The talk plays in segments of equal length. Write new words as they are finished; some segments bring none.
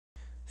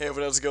Hey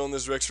everyone, how's it going?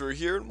 This is rexfurry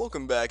here, and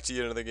welcome back to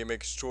yet another Game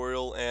Maker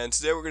tutorial. And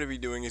today what we're going to be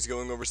doing is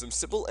going over some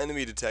simple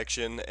enemy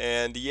detection.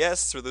 And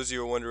yes, for those of you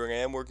who are wondering, I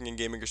am working in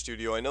Game Maker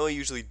Studio. I know I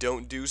usually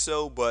don't do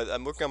so, but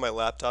I'm working on my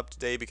laptop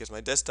today because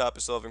my desktop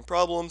is still having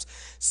problems.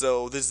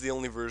 So this is the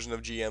only version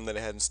of GM that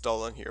I had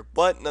installed on here.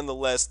 But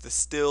nonetheless, this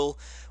still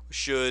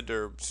should,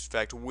 or in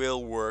fact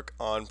will, work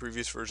on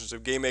previous versions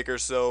of Game Maker,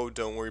 so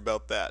don't worry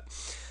about that.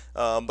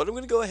 But I'm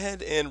going to go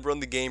ahead and run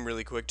the game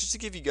really quick just to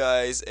give you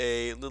guys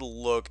a little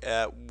look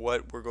at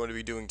what we're going to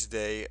be doing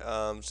today,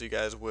 so you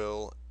guys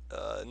will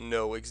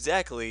know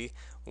exactly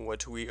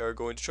what we are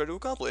going to try to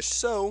accomplish.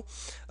 So,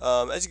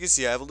 as you can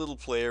see, I have a little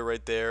player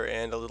right there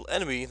and a little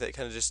enemy that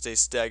kind of just stays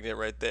stagnant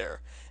right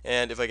there.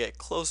 And if I get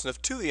close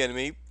enough to the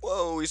enemy,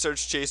 whoa, he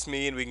starts chasing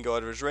me and we can go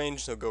out of his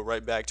range, so go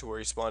right back to where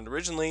he spawned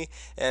originally.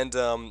 And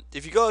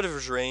if you go out of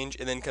his range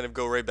and then kind of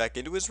go right back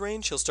into his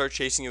range, he'll start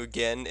chasing you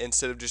again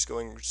instead of just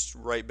going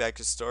right back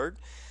to start.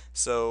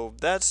 So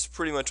that's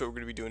pretty much what we're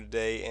going to be doing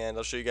today, and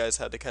I'll show you guys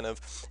how to kind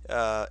of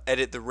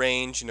edit the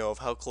range, of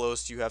how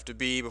close you have to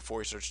be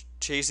before he starts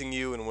chasing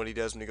you and what he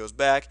does when he goes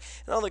back,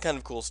 and all that kind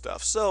of cool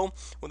stuff. So,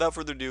 without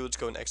further ado, let's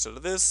go and exit out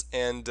of this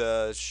and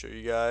show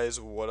you guys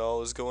what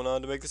all is going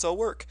on to make this all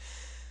work.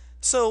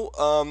 So,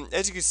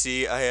 as you can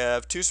see, I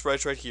have two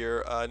sprites right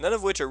here, none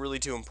of which are really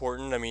too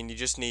important. I mean, you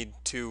just need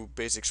two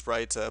basic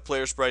sprites, a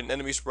player sprite and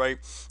enemy sprite,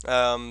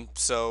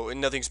 so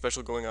nothing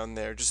special going on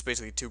there, just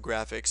basically two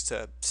graphics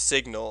to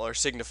signal or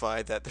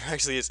signify that there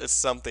actually is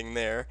something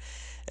there.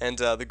 And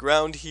the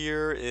ground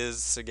here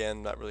is,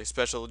 again, not really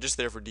special, just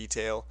there for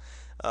detail.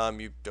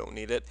 You don't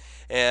need it.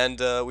 And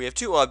we have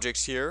two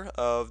objects here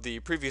of the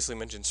previously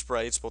mentioned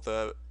sprites, both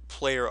a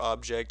player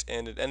object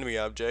and an enemy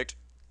object.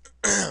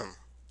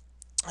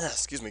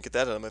 Excuse me, get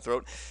that out of my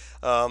throat.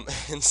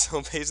 And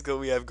so basically what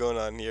we have going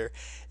on here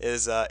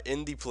is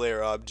in the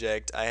player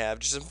object, I have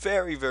just a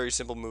very, very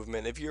simple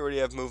movement. If you already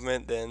have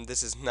movement, then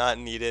this is not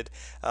needed.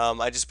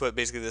 I just put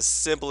basically the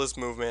simplest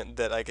movement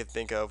that I could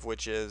think of,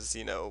 which is,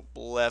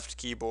 left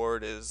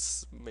keyboard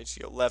is makes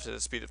you go left at a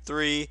speed of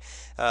 3.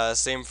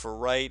 Same for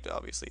right,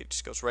 obviously it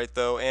just goes right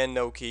though, and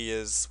no key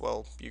is,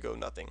 well, you go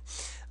nothing.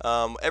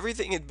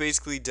 Everything is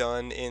basically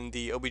done in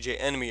the obj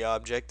enemy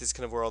object. This is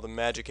kind of where all the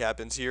magic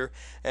happens here.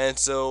 And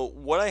so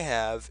what I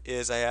have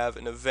is I have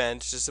an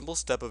event, just a simple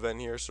step event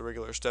here, so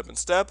regular step and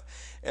step,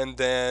 and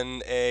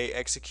then a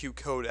execute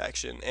code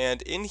action.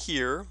 And in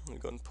here, I'm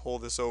going to pull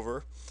this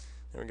over.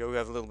 There we go, we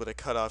have a little bit of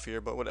cutoff here,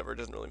 but whatever, it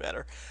doesn't really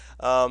matter.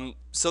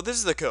 So this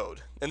is the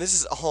code, and this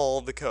is all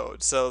the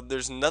code. So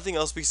there's nothing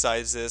else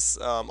besides this.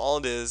 All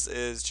it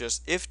is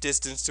just if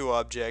distance to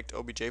object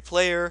obj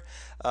player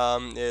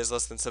is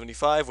less than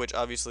 75, which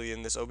obviously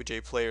in this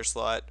obj player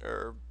slot,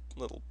 or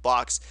little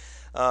box,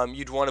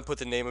 you'd want to put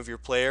the name of your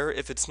player.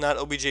 If it's not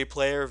obj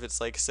player, if it's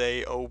like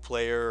say O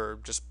player or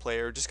just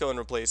player, just go and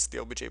replace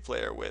the obj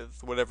player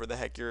with whatever the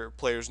heck your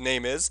player's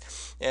name is.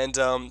 And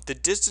the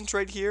distance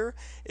right here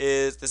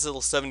is this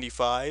little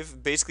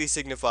 75, basically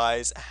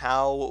signifies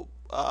how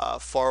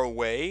far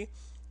away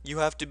you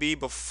have to be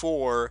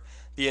before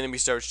the enemy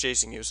starts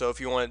chasing you. So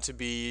if you want it to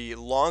be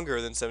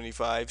longer than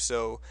 75,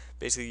 so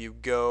basically you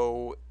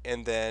go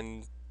and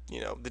then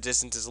the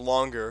distance is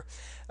longer,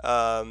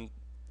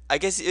 I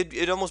guess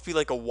it'd almost be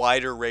like a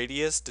wider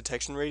radius,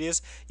 detection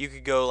radius. You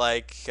could go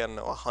like, I don't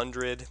know,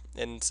 100,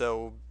 and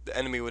so the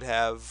enemy would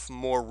have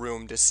more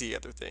room to see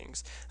other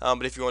things.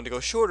 But if you wanted to go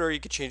shorter, you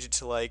could change it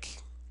to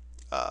like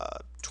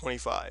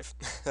 25.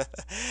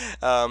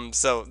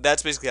 So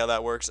that's basically how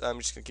that works. I'm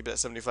just going to keep it at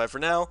 75 for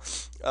now.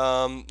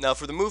 Now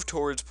for the move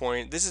towards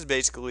point, this is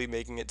basically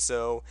making it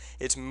so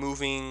it's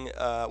moving,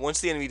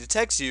 once the enemy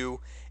detects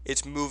you,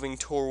 it's moving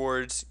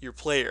towards your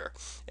player.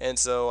 And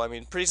so, I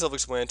mean, pretty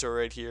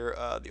self-explanatory right here.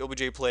 The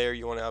obj player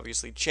you want to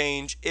obviously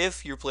change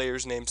if your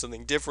player's named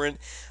something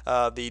different.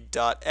 The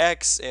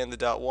 .x and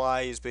the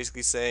 .y is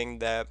basically saying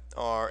that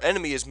our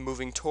enemy is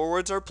moving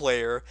towards our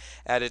player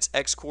at its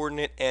x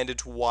coordinate and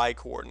its y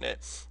coordinate.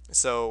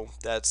 So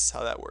that's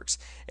how that works.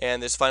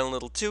 And this final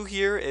little 2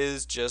 here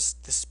is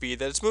just the speed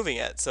that it's moving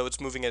at. So it's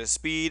moving at a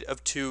speed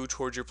of 2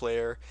 towards your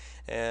player,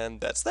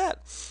 and that's that.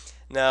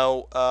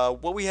 Now,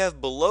 what we have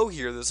below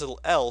here, this little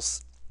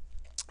else,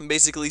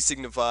 basically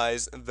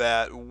signifies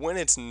that when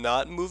it's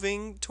not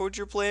moving towards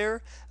your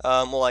player,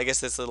 well, I guess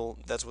that's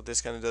what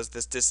this kind of does,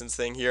 this distance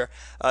thing here.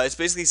 It's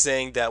basically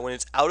saying that when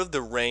it's out of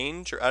the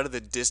range or out of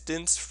the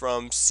distance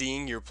from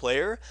seeing your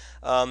player,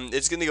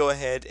 it's going to go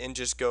ahead and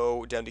just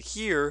go down to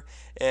here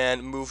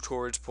and move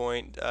towards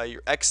point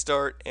your X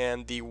start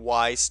and the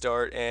Y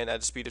start, and at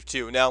a speed of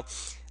 2. Now,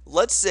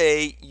 let's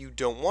say you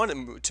don't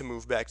want to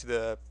move back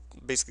to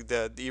basically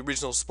the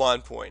original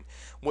spawn point.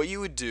 What you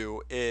would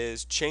do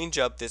is change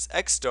up this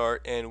X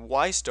start and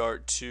Y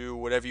start to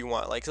whatever you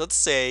want. Like, let's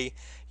say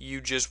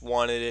you just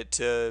wanted it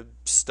to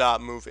stop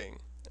moving,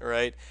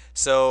 alright?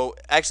 So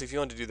actually, if you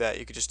want to do that,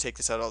 you could just take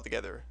this out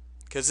altogether,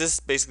 because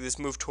this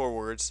move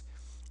towards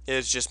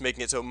is just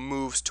making it so it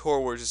moves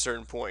towards a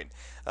certain point.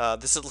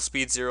 This little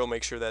speed 0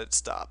 makes sure that it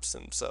stops,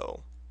 and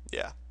so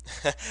Yeah.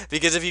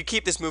 Because if you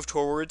keep this move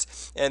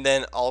towards and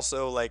then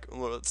also like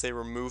let's say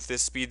remove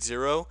this speed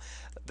 0,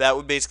 that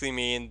would basically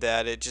mean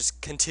that it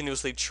just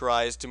continuously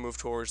tries to move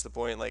towards the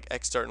point like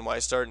X start and Y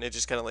start, and it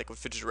just kind of like would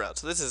fidget around.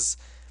 So this is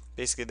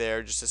basically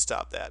there just to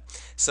stop that.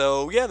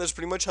 So yeah, that's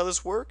pretty much how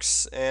this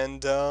works,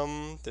 and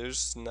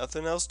there's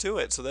nothing else to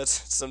it. So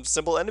that's some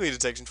simple enemy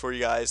detection for you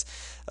guys.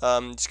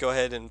 Just go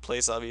ahead and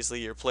place obviously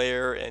your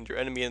player and your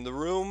enemy in the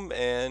room,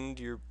 and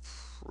you're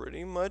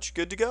pretty much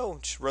good to go.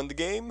 Just run the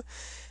game,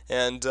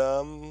 and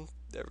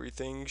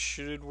everything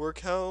should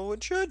work how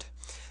it should.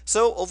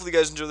 So hopefully you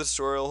guys enjoy this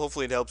tutorial.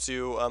 Hopefully it helps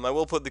you. I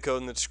will put the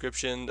code in the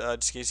description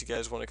just in case you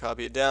guys want to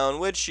copy it down,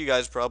 which you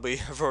guys probably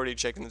have already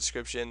checked in the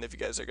description if you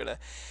guys are gonna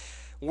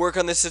work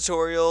on this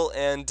tutorial.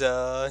 And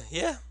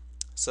yeah,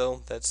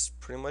 so that's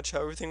pretty much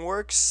how everything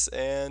works.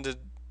 And I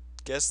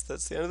guess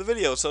that's the end of the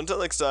video. So until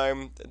next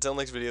time, until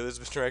next video, this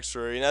has been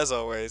rexfurry, and as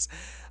always,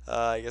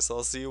 I guess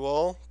I'll see you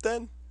all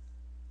then.